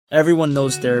Everyone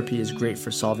knows therapy is great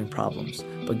for solving problems,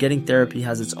 but getting therapy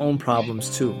has its own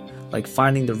problems too, like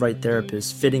finding the right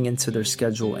therapist, fitting into their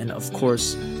schedule, and of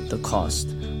course, the cost.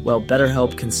 Well,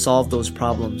 BetterHelp can solve those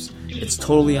problems. It's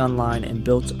totally online and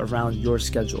built around your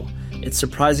schedule. It's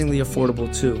surprisingly affordable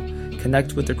too.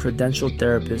 Connect with a credentialed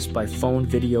therapist by phone,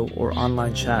 video, or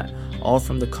online chat, all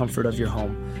from the comfort of your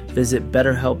home. Visit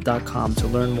BetterHelp.com to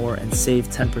learn more and save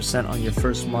 10% on your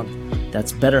first month.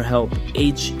 That's BetterHelp,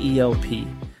 H-E-L-P.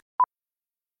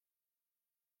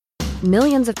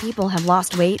 Millions of people have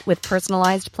lost weight with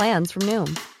personalized plans from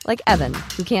Noom. Like Evan,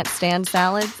 who can't stand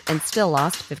salads and still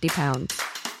lost 50 pounds.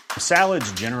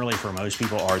 Salads generally for most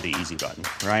people are the easy button,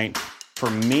 right? For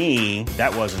me,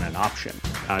 that wasn't an option.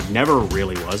 I never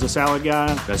really was a salad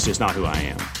guy. That's just not who I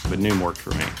am. But Noom worked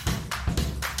for me.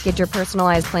 Get your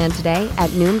personalized plan today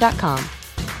at Noom.com.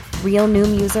 Real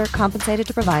Noom user compensated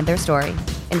to provide their story.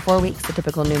 In 4 weeks, the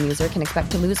typical Noom user can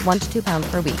expect to lose 1 to 2 pounds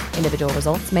per week. Individual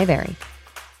results may vary.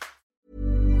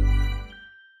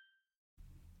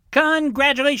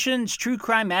 Congratulations, true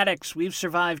crime addicts. We've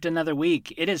survived another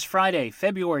week. It is Friday,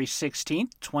 February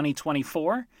 16th,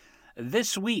 2024.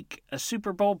 This week, a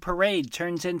Super Bowl parade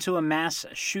turns into a mass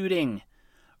shooting.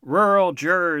 Rural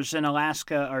jurors in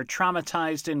Alaska are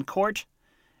traumatized in court,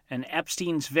 and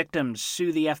Epstein's victims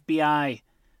sue the FBI.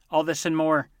 All this and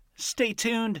more. Stay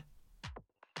tuned.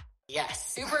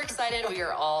 Yes, super excited. We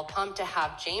are all pumped to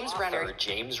have James Renner.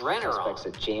 James Renner on.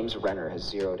 That James Renner has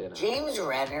zeroed in on. James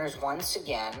Renner once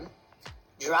again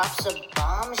drops a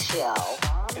bombshell.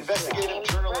 Investigative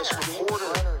journalist,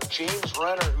 reporter James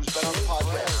Renner, who's been on the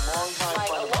podcast, longtime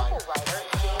friend of mine.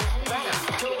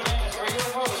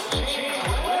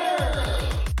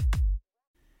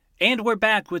 And we're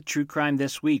back with True Crime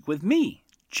This Week with me,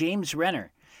 James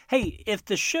Renner. Hey, if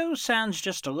the show sounds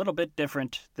just a little bit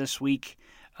different this week,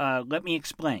 let me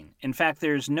explain. In fact,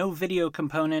 there's no video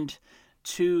component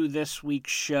to this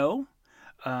week's show.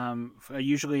 I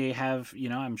usually have,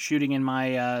 I'm shooting in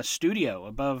my studio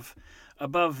above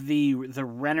the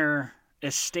Renner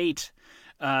estate.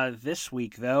 This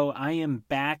week, though, I am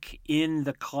back in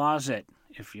the closet,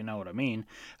 if you know what I mean.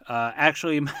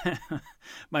 Actually,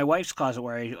 my wife's closet,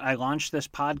 where I launched this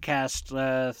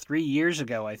podcast 3 years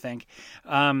ago, I think.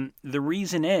 The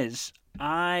reason is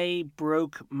I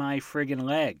broke my friggin'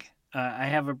 leg. I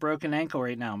have a broken ankle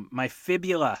right now. My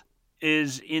fibula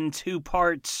is in 2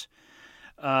 parts.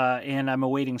 And I'm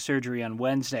awaiting surgery on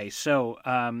Wednesday. So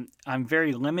I'm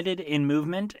very limited in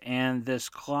movement, and this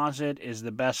closet is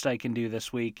the best I can do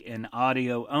this week in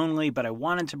audio only. But I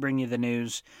wanted to bring you the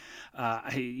news.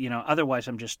 Otherwise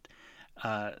I'm just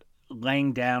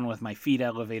laying down with my feet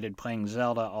elevated playing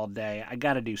Zelda all day. I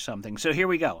got to do something. So here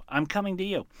we go. I'm coming to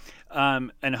you.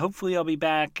 And hopefully I'll be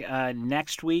back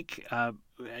next week.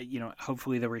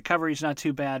 Hopefully the recovery's not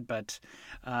too bad. But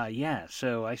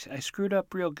so I screwed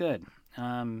up real good.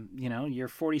 You're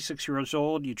 46 years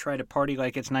old. You try to party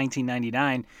like it's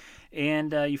 1999,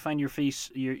 and you find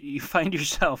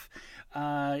yourself,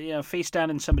 face down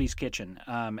in somebody's kitchen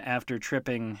after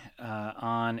tripping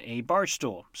on a bar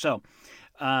stool. So,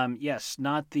 yes,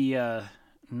 not the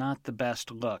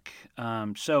best look.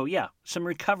 Some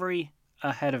recovery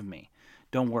ahead of me.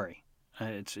 Don't worry.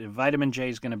 Vitamin J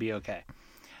is going to be okay.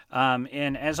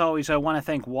 And as always, I want to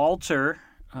thank Walter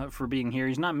for being here.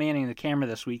 He's not manning the camera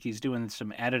this week. He's doing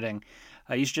some editing.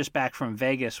 He's just back from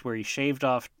Vegas, where he shaved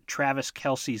off Travis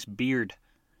Kelce's beard.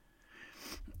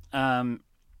 Let's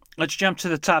jump to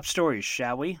the top stories,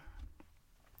 shall we?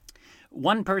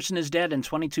 1 person is dead and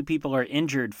 22 people are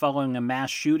injured following a mass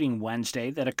shooting Wednesday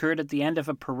that occurred at the end of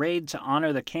a parade to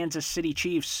honor the Kansas City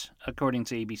Chiefs, according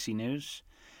to ABC News.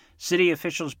 City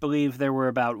officials believe there were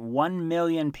about 1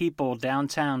 million people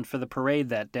downtown for the parade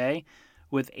that day,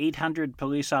 with 800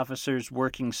 police officers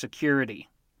working security.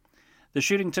 The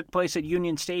shooting took place at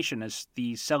Union Station as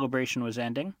the celebration was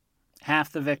ending.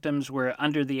 Half the victims were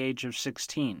under the age of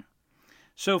 16.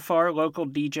 So far, local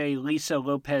DJ Lisa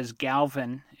Lopez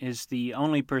Galvin is the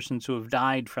only person to have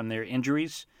died from their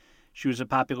injuries. She was a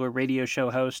popular radio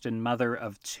show host and mother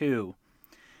of 2.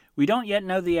 We don't yet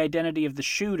know the identity of the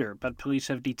shooter, but police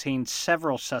have detained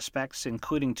several suspects,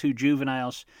 including 2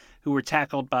 juveniles who were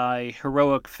tackled by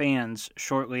heroic fans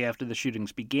shortly after the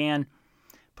shootings began.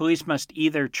 Police must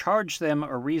either charge them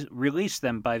or release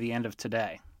them by the end of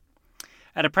today.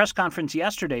 At a press conference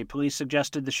yesterday, police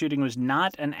suggested the shooting was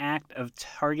not an act of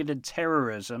targeted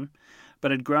terrorism,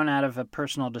 but had grown out of a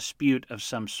personal dispute of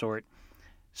some sort.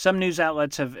 Some news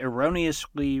outlets have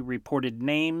erroneously reported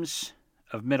names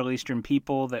of Middle Eastern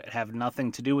people that have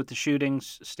nothing to do with the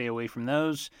shootings. Stay away from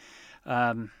those.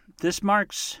 This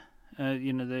marks,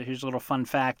 here's a little fun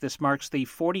fact, this marks the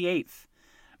 48th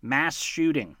mass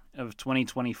shooting of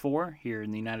 2024 here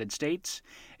in the United States.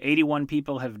 81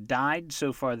 people have died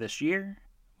so far this year.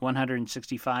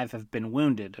 165 have been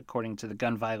wounded, according to the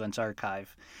Gun Violence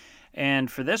Archive.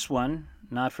 And for this one,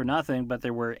 not for nothing, but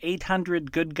there were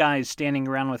 800 good guys standing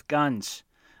around with guns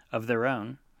of their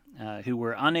own who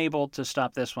were unable to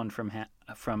stop this one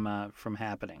from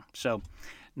happening. So,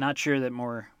 not sure that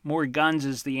more guns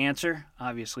is the answer.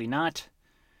 Obviously not.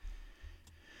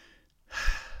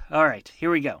 All right,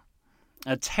 here we go.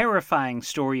 A terrifying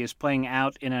story is playing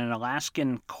out in an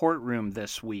Alaskan courtroom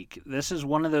this week. This is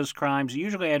one of those crimes.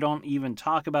 Usually I don't even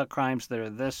talk about crimes that are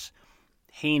this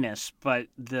heinous, but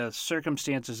the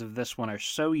circumstances of this one are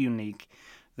so unique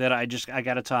that I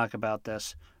got to talk about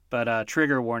this. But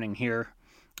trigger warning here.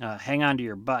 Hang on to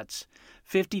your butts.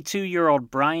 52-year-old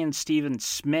Brian Stephen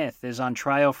Smith is on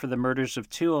trial for the murders of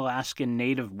two Alaskan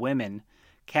Native women,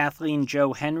 Kathleen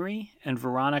Jo Henry and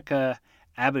Veronica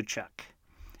Abuchuk.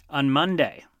 On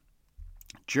Monday,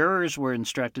 jurors were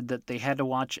instructed that they had to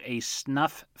watch a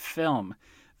snuff film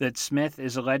that Smith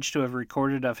is alleged to have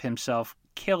recorded of himself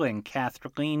killing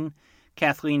Kathleen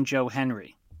Jo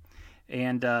Henry.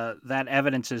 And that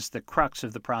evidence is the crux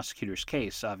of the prosecutor's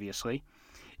case, obviously.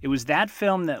 It was that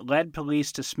film that led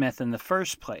police to Smith in the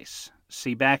first place.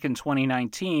 See, back in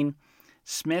 2019,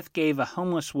 Smith gave a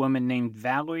homeless woman named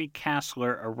Valerie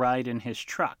Kassler a ride in his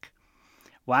truck.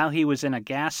 While he was in a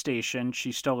gas station,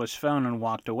 she stole his phone and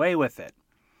walked away with it.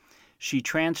 She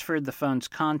transferred the phone's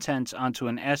contents onto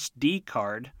an SD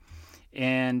card,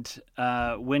 and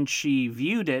when she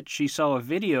viewed it, she saw a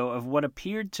video of what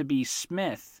appeared to be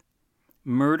Smith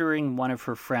murdering one of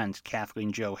her friends,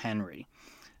 Kathleen Jo Henry.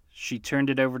 She turned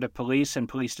it over to police, and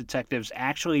police detectives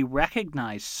actually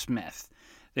recognized Smith.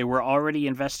 They were already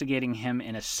investigating him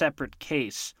in a separate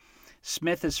case.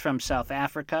 Smith is from South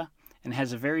Africa and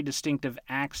has a very distinctive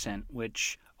accent,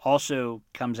 which also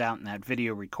comes out in that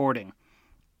video recording.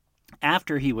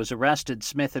 After he was arrested,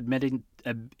 Smith admitted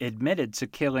to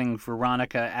killing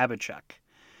Veronica Abuchuk.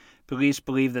 Police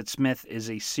believe that Smith is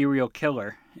a serial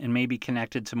killer and may be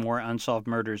connected to more unsolved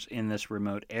murders in this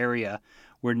remote area,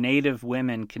 where Native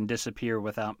women can disappear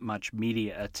without much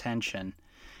media attention.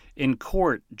 In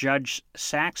court, Judge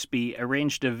Saxby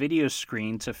arranged a video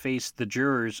screen to face the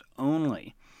jurors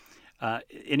only.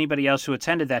 Anybody else who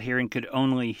attended that hearing could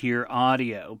only hear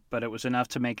audio, but it was enough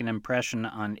to make an impression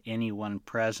on anyone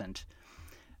present.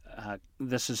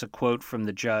 This is a quote from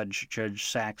the judge, Judge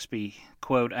Saxby.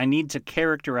 Quote, "I need to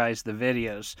characterize the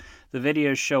videos. The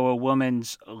videos show a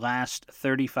woman's last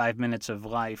 35 minutes of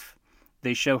life.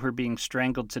 They show her being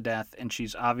strangled to death, and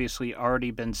she's obviously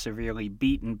already been severely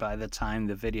beaten by the time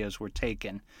the videos were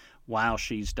taken while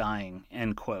she's dying,"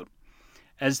 end quote.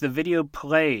 As the video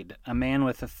played, a man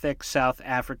with a thick South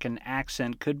African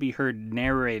accent could be heard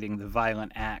narrating the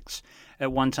violent acts,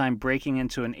 at one time breaking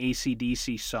into an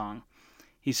AC/DC song.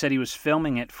 He said he was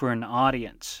filming it for an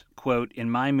audience. Quote, "In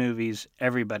my movies,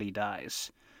 everybody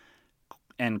dies,"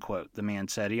 end quote, the man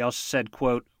said. He also said,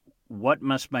 quote, "What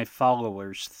must my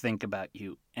followers think about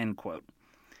you?" End quote.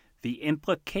 The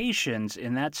implications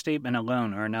in that statement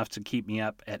alone are enough to keep me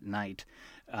up at night,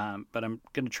 but I'm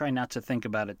going to try not to think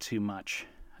about it too much.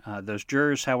 Those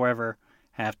jurors, however,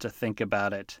 have to think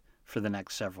about it for the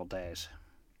next several days.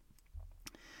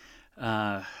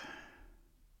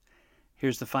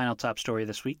 Here's the final top story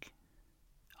this week.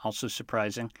 Also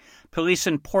surprising. Police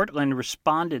in Portland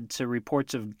responded to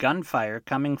reports of gunfire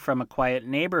coming from a quiet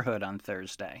neighborhood on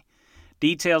Thursday.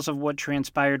 Details of what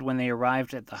transpired when they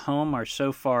arrived at the home are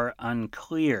so far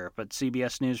unclear, but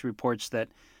CBS News reports that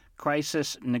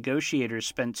crisis negotiators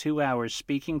spent 2 hours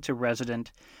speaking to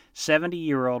resident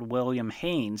 70-year-old William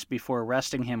Haynes before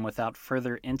arresting him without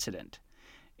further incident.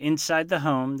 Inside the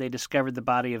home, they discovered the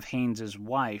body of Haynes'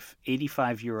 wife,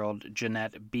 85-year-old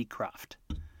Jeanette Beecroft.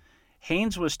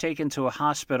 Haynes was taken to a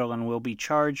hospital and will be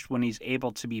charged when he's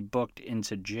able to be booked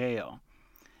into jail.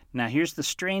 Now, here's the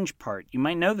strange part. You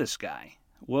might know this guy.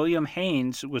 William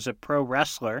Haynes was a pro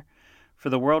wrestler for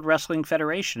the World Wrestling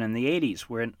Federation in the 80s,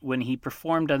 when he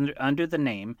performed under the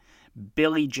name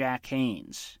Billy Jack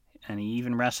Haynes. And he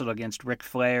even wrestled against Ric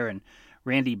Flair and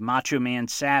Randy Macho Man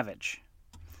Savage.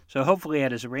 So hopefully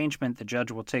at his arraignment, the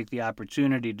judge will take the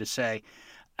opportunity to say,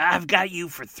 "I've got you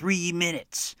for 3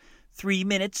 minutes. 3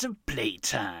 minutes of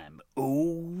playtime.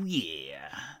 Oh,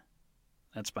 yeah."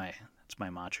 That's my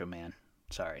Macho Man.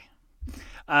 Sorry.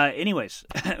 Anyways,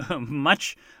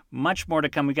 much more to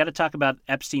come. We got to talk about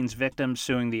Epstein's victims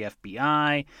suing the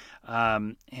FBI,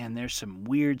 and there's some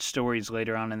weird stories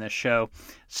later on in this show.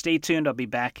 Stay tuned. I'll be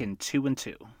back in 2 and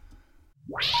 2.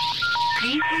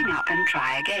 Please hang up and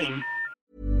try again.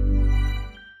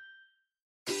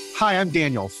 Hi, I'm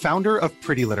Daniel, founder of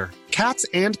Pretty Litter. Cats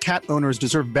and cat owners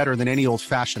deserve better than any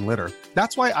old-fashioned litter.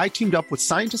 That's why I teamed up with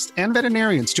scientists and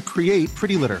veterinarians to create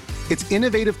Pretty Litter. Its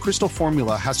innovative crystal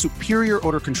formula has superior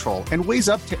odor control and weighs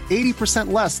up to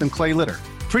 80% less than clay litter.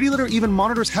 Pretty Litter even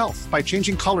monitors health by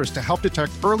changing colors to help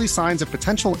detect early signs of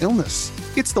potential illness.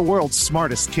 It's the world's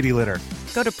smartest kitty litter.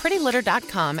 Go to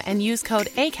prettylitter.com and use code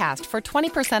ACAST for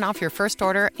 20% off your first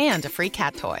order and a free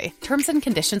cat toy. Terms and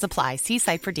conditions apply. See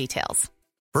site for details.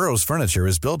 Burrow's furniture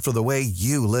is built for the way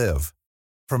you live.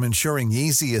 From ensuring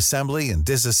easy assembly and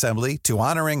disassembly to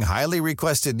honoring highly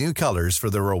requested new colors for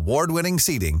their award-winning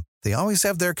seating, they always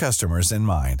have their customers in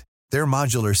mind. Their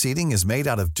modular seating is made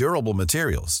out of durable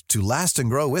materials to last and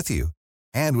grow with you.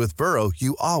 And with Burrow,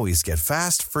 you always get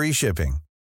fast, free shipping.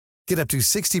 Get up to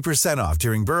 60% off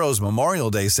during Burrow's Memorial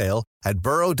Day sale at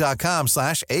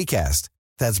burrow.com/ACAST.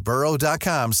 That's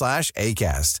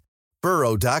burrow.com/ACAST.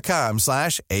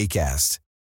 burrow.com/ACAST.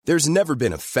 There's never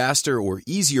been a faster or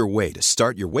easier way to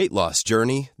start your weight loss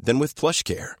journey than with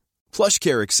PlushCare.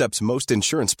 PlushCare accepts most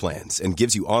insurance plans and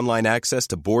gives you online access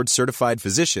to board-certified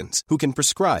physicians who can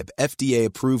prescribe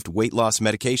FDA-approved weight loss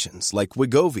medications like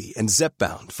Wegovy and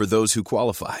Zepbound for those who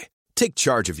qualify. Take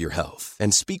charge of your health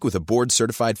and speak with a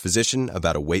board-certified physician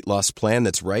about a weight loss plan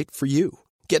that's right for you.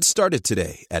 Get started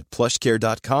today at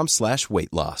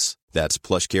plushcare.com/weight-loss. That's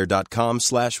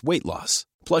plushcare.com/weight-loss.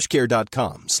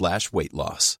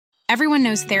 plushcare.com/weight-loss. Everyone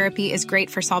knows therapy is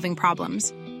great for solving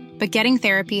problems, but getting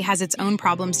therapy has its own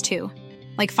problems too,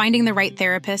 like finding the right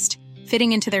therapist,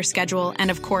 fitting into their schedule, and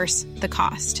of course, the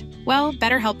cost. Well,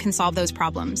 BetterHelp can solve those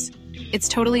problems. It's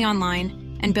totally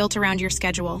online and built around your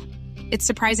schedule. It's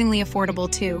surprisingly affordable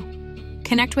too.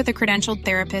 Connect with a credentialed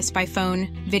therapist by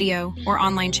phone, video, or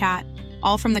online chat,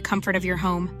 all from the comfort of your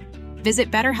home.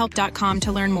 Visit BetterHelp.com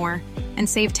to learn more and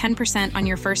save 10% on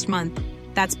your first month.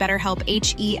 That's BetterHelp,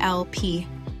 H-E-L-P.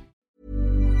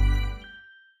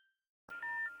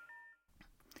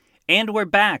 And we're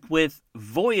back with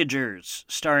Voyagers,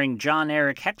 starring John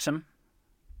Eric Hexum.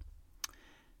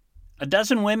 A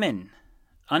dozen women,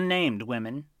 unnamed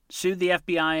women, sued the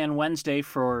FBI on Wednesday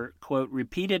for, quote,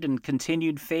 repeated and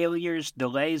continued failures,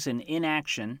 delays, and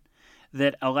inaction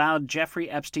that allowed Jeffrey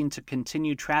Epstein to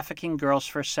continue trafficking girls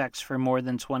for sex for more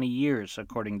than 20 years,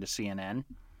 according to CNN.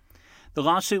 The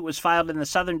lawsuit was filed in the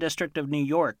Southern District of New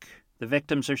York. The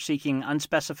victims are seeking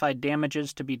unspecified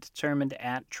damages to be determined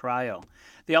at trial.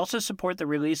 They also support the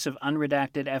release of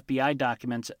unredacted FBI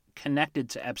documents connected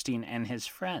to Epstein and his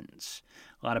friends.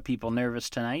 A lot of people nervous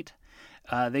tonight.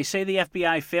 They say the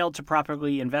FBI failed to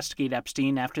properly investigate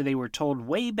Epstein after they were told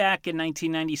way back in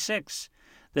 1996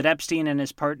 that Epstein and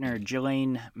his partner,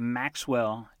 Ghislaine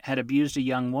Maxwell, had abused a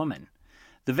young woman.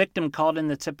 The victim called in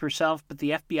the tip herself, but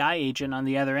the FBI agent on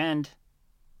the other end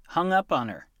hung up on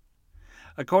her.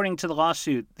 According to the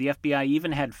lawsuit, the FBI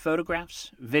even had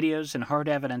photographs, videos, and hard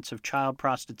evidence of child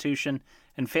prostitution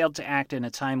and failed to act in a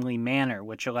timely manner,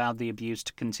 which allowed the abuse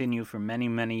to continue for many,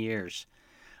 many years.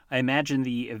 I imagine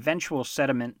the eventual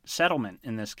settlement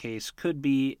in this case could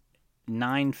be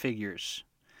 9 figures.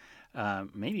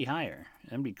 Maybe higher.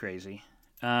 That'd be crazy.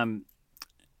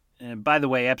 By the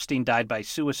way, Epstein died by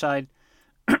suicide.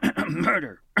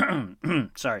 Murder.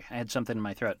 Sorry, I had something in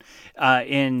my throat.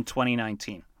 In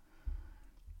 2019.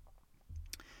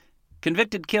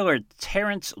 Convicted killer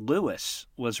Terrence Lewis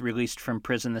was released from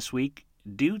prison this week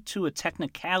due to a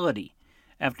technicality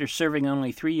after serving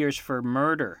only 3 years for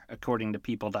murder, according to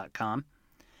People.com.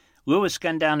 Lewis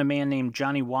gunned down a man named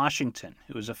Johnny Washington,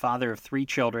 who was a father of 3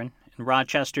 children, in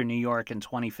Rochester, New York in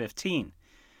 2015.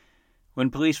 When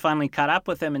police finally caught up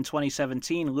with him in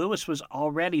 2017, Lewis was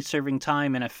already serving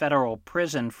time in a federal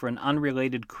prison for an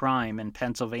unrelated crime in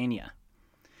Pennsylvania.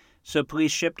 So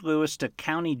police shipped Lewis to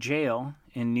county jail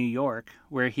in New York,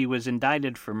 where he was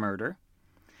indicted for murder.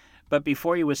 But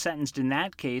before he was sentenced in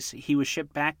that case, he was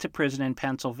shipped back to prison in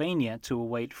Pennsylvania to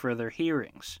await further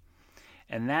hearings.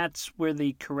 And that's where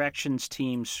the corrections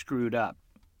team screwed up.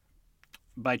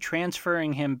 By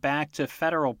transferring him back to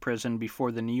federal prison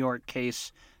before the New York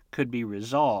case could be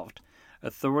resolved,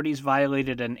 authorities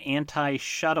violated an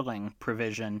anti-shuttling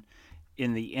provision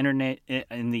in the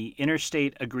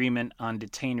Interstate Agreement on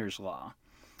Detainers Law.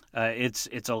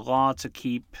 It's a law to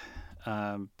keep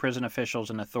prison officials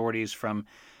and authorities from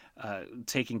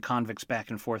taking convicts back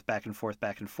and forth,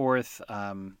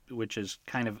 which is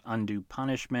kind of undue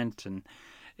punishment. And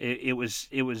it was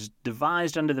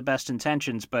devised under the best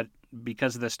intentions, but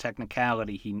because of this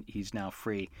technicality, he's now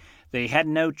free. They had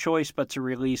no choice but to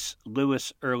release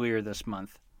Lewis earlier this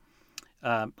month.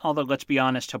 Although, let's be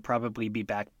honest, he'll probably be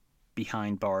back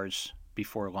behind bars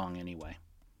before long anyway.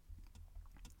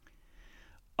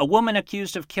 A woman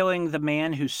accused of killing the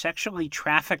man who sexually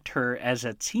trafficked her as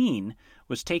a teen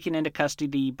was taken into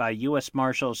custody by U.S.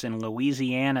 Marshals in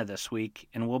Louisiana this week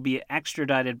and will be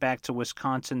extradited back to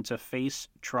Wisconsin to face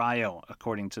trial,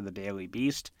 according to the Daily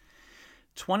Beast.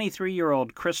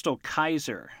 23-year-old Crystal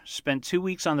Kaiser spent 2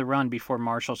 weeks on the run before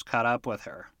marshals caught up with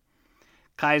her.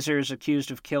 Kaiser is accused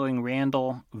of killing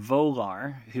Randall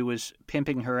Volar, who was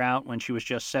pimping her out when she was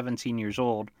just 17 years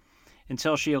old,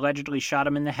 until she allegedly shot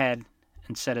him in the head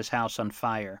and set his house on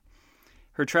fire.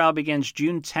 Her trial begins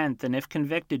June 10th, and if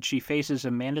convicted, she faces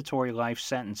a mandatory life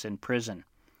sentence in prison.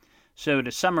 So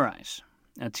to summarize,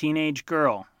 a teenage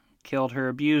girl killed her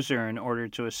abuser in order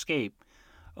to escape,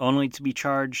 only to be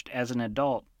charged as an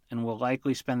adult and will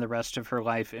likely spend the rest of her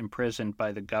life imprisoned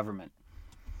by the government.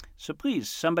 So please,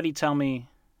 somebody tell me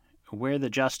where the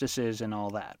justice is in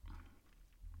all that.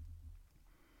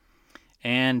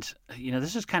 And,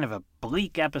 this is kind of a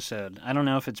bleak episode. I don't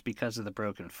know if it's because of the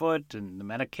broken foot and the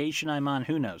medication I'm on.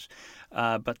 Who knows?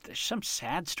 But there's some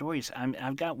sad stories.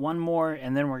 I've got one more,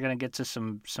 and then we're going to get to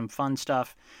some fun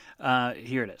stuff.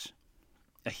 Here it is.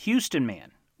 A Houston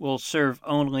man will serve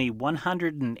only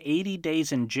 180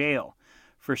 days in jail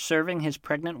for serving his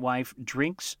pregnant wife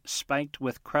drinks spiked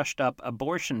with crushed-up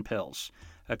abortion pills,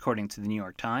 according to the New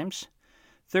York Times.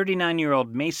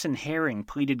 39-year-old Mason Herring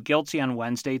pleaded guilty on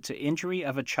Wednesday to injury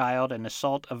of a child and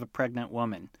assault of a pregnant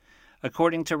woman.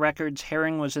 According to records,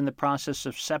 Herring was in the process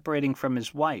of separating from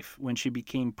his wife when she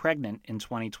became pregnant in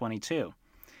 2022.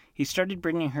 He started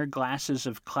bringing her glasses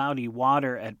of cloudy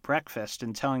water at breakfast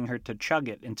and telling her to chug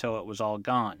it until it was all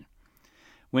gone.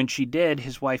 When she did,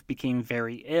 his wife became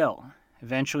very ill.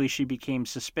 Eventually, she became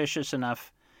suspicious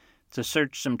enough to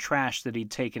search some trash that he'd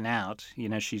taken out.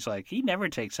 She's like, he never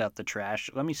takes out the trash.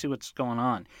 Let me see what's going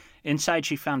on. Inside,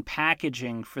 she found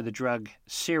packaging for the drug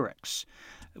Syrinx,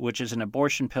 which is an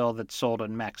abortion pill that's sold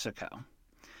in Mexico.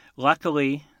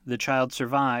 Luckily, the child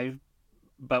survived,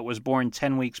 but was born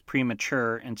 10 weeks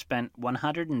premature and spent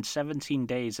 117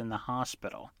 days in the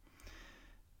hospital.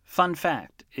 Fun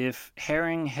fact, if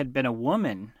Herring had been a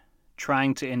woman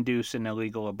trying to induce an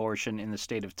illegal abortion in the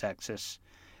state of Texas,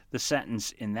 the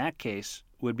sentence in that case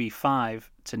would be 5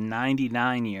 to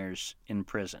 99 years in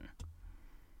prison.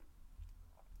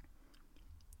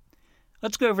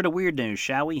 Let's go over to weird news,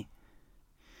 shall we?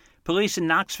 Police in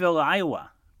Knoxville,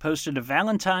 Iowa, posted a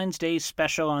Valentine's Day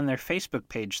special on their Facebook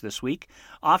page this week,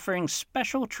 offering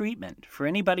special treatment for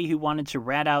anybody who wanted to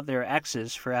rat out their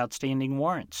exes for outstanding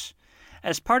warrants.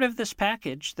 As part of this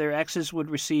package, their exes would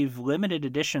receive limited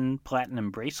edition platinum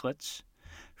bracelets,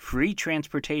 free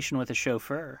transportation with a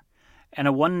chauffeur, and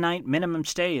a one-night minimum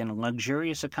stay in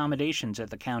luxurious accommodations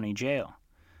at the county jail,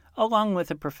 along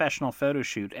with a professional photo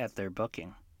shoot at their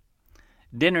booking.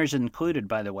 Dinner's included,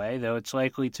 by the way, though it's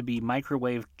likely to be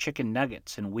microwaved chicken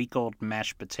nuggets and week-old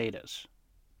mashed potatoes.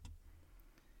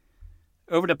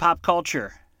 Over to pop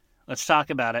culture. Let's talk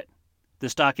about it.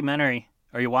 This documentary,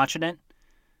 are you watching it?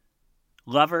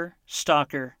 Lover,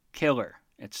 Stalker, Killer.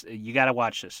 You got to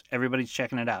watch this. Everybody's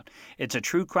checking it out. It's a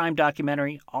true crime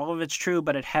documentary. All of it's true,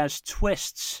 but it has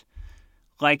twists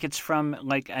like it's from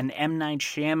an M. Night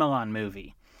Shyamalan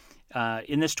movie.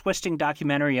 In this twisting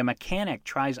documentary, a mechanic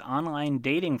tries online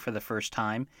dating for the first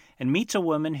time and meets a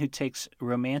woman who takes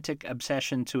romantic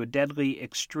obsession to a deadly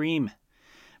extreme.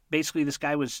 Basically, this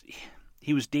guy was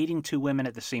dating two women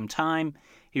at the same time.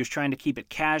 He was trying to keep it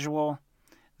casual.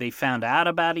 They found out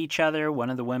about each other.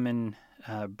 One of the women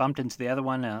bumped into the other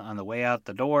one on the way out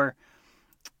the door,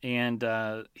 and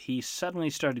he suddenly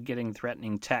started getting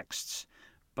threatening texts,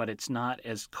 but it's not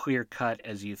as clear-cut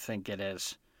as you think it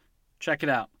is. Check it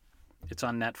out. It's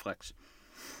on Netflix.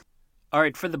 All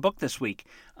right, for the book this week,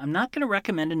 I'm not going to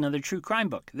recommend another true crime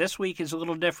book. This week is a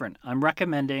little different. I'm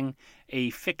recommending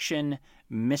a fiction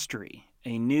mystery,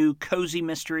 a new cozy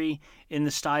mystery in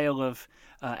the style of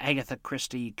Agatha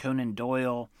Christie, Conan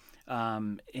Doyle.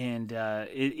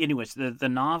 Anyways, the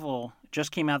novel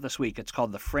just came out this week. It's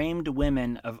called The Framed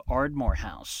Women of Ardmore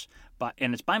House,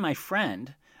 and it's by my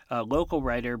friend, local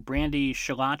writer Brandy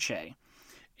Shalache.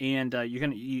 And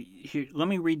let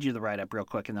me read you the write-up real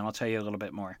quick, and then I'll tell you a little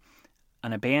bit more.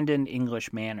 An abandoned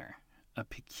English manor, a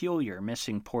peculiar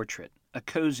missing portrait, a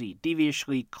cozy,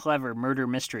 deviously clever murder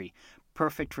mystery,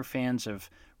 perfect for fans of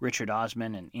Richard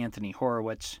Osman and Anthony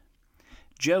Horowitz.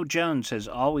 Joe Jones has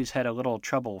always had a little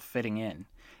trouble fitting in.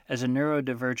 As a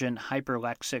neurodivergent,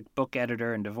 hyperlexic book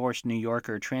editor and divorced New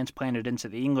Yorker transplanted into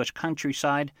the English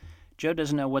countryside, Joe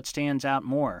doesn't know what stands out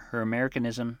more, her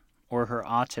Americanism or her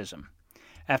autism.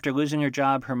 After losing her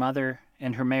job, her mother,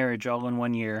 and her marriage all in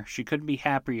 1 year, she couldn't be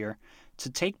happier to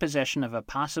take possession of a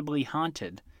possibly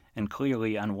haunted and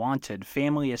clearly unwanted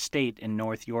family estate in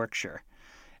North Yorkshire.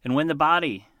 And when the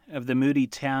body of the moody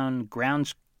the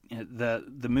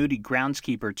moody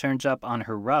groundskeeper turns up on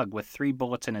her rug with 3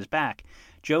 bullets in his back,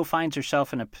 Jo finds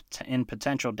herself in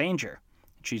potential danger.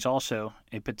 She's also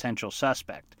a potential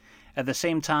suspect. At the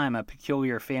same time, a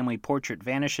peculiar family portrait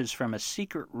vanishes from a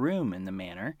secret room in the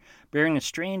manor, bearing a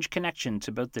strange connection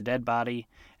to both the dead body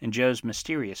and Jo's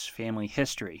mysterious family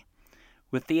history.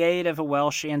 With the aid of a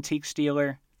Welsh antiques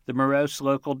dealer, the morose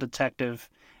local detective,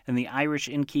 and the Irish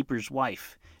innkeeper's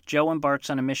wife, Jo embarks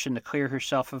on a mission to clear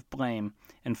herself of blame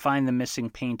and find the missing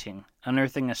painting,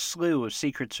 unearthing a slew of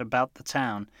secrets about the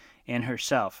town and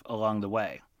herself along the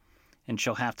way. And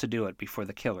she'll have to do it before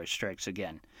the killer strikes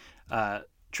again.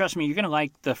 Trust me, you're going to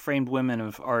like The Framed Women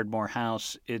of Ardmore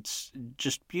House. It's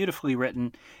just beautifully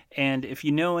written. And if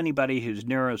you know anybody who's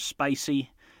neurospicy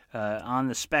on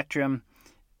the spectrum,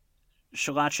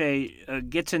 Shalache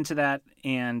gets into that,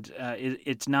 and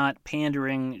it's not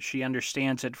pandering. She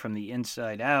understands it from the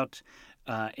inside out.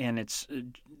 And it's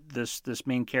this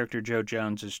main character, Jo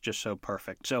Jones, is just so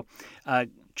perfect. So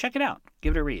check it out.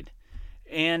 Give it a read.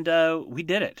 And we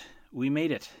did it. We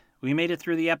made it. We made it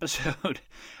through the episode.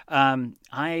 I'm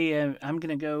going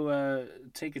to go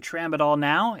take a tramadol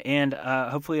now, and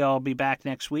hopefully I'll be back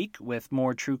next week with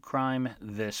more true crime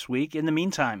this week. In the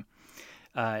meantime,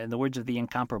 in the words of the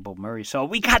incomparable Murray Saul,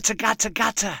 we gotta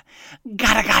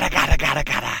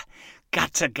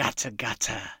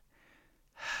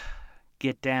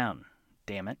get down,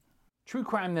 damn it. True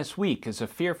Crime This Week is a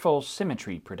Fearful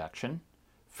Symmetry production.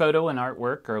 Photo and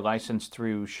artwork are licensed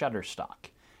through Shutterstock.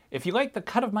 If you like the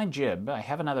cut of my jib, I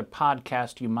have another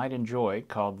podcast you might enjoy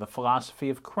called The Philosophy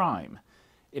of Crime,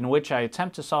 in which I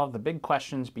attempt to solve the big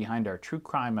questions behind our true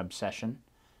crime obsession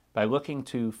by looking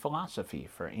to philosophy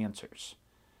for answers.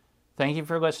 Thank you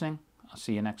for listening. I'll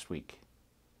see you next week.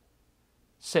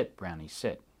 Sit, Brownie,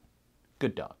 sit.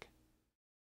 Good dog.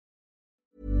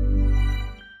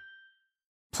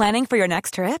 Planning for your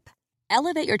next trip?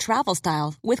 Elevate your travel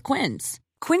style with Quince.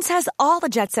 Quince has all the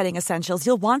jet-setting essentials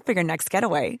you'll want for your next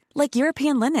getaway, like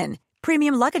European linen,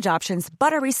 premium luggage options,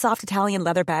 buttery soft Italian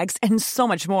leather bags, and so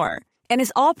much more. And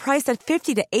is all priced at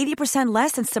 50 to 80%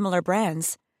 less than similar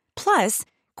brands. Plus,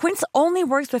 Quince only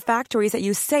works with factories that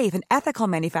use safe and ethical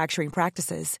manufacturing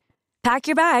practices. Pack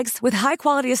your bags with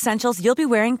high-quality essentials you'll be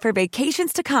wearing for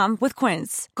vacations to come with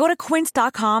Quince. Go to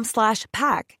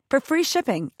quince.com/pack for free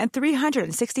shipping and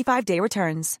 365-day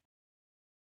returns.